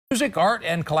Music, art,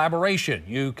 and collaboration.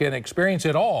 You can experience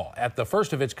it all at the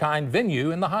first-of-its-kind venue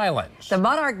in the Highlands. The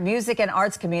Monarch Music and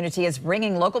Arts community is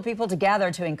bringing local people together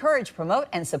to encourage, promote,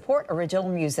 and support original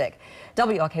music.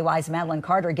 WLKY's Madeline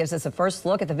Carter gives us a first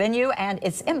look at the venue and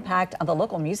its impact on the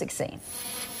local music scene.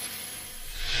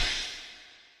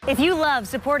 If you love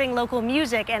supporting local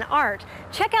music and art,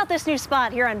 check out this new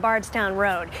spot here on Bardstown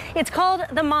Road. It's called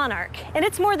The Monarch, and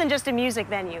it's more than just a music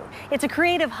venue. It's a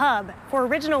creative hub for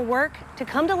original work to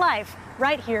come to life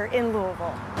right here in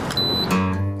Louisville.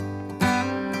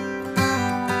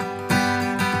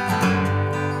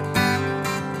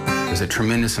 There's a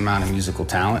tremendous amount of musical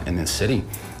talent in this city,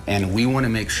 and we want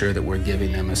to make sure that we're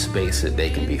giving them a space that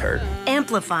they can be heard.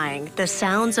 Amplifying the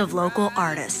sounds of local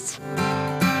artists.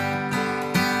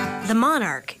 The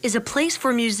Monarch is a place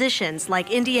for musicians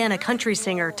like Indiana country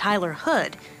singer Tyler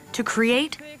Hood to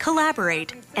create,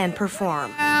 collaborate, and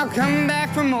perform. I'll come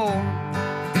back for more.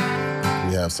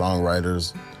 We have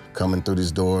songwriters coming through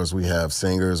these doors. We have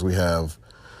singers. We have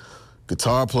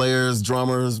guitar players,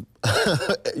 drummers,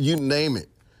 you name it.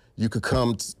 You could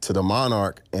come to the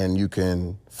Monarch and you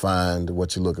can find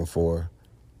what you're looking for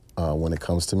when it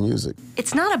comes to music.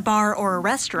 It's not a bar or a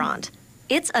restaurant.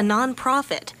 It's a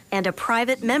nonprofit and a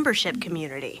private membership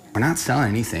community. We're not selling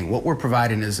anything. What we're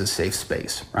providing is a safe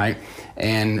space, right?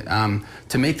 And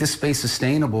to make this space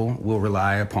sustainable, we'll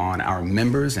rely upon our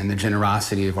members and the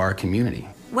generosity of our community.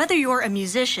 Whether you're a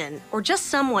musician or just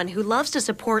someone who loves to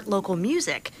support local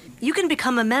music, you can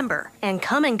become a member and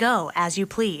come and go as you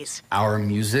please. Our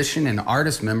musician and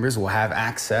artist members will have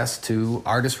access to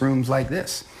artist rooms like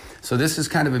this. So this is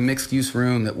kind of a mixed-use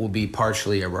room that will be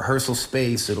partially a rehearsal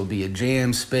space, it'll be a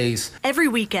jam space. Every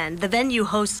weekend, the venue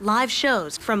hosts live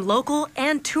shows from local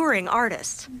and touring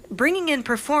artists, bringing in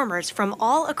performers from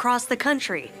all across the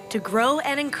country to grow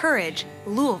and encourage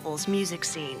Louisville's music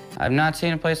scene. I've not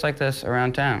seen a place like this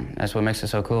around town. That's what makes it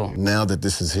so cool. Now that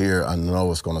this is here, I know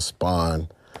it's going to spawn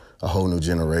a whole new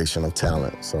generation of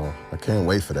talent, so I can't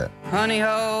wait for that. Honey,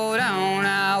 hold on,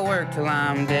 I'll work till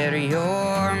I'm dead or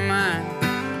you're mine.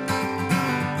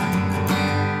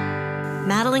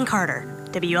 Madeline Carter,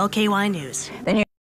 WLKY News.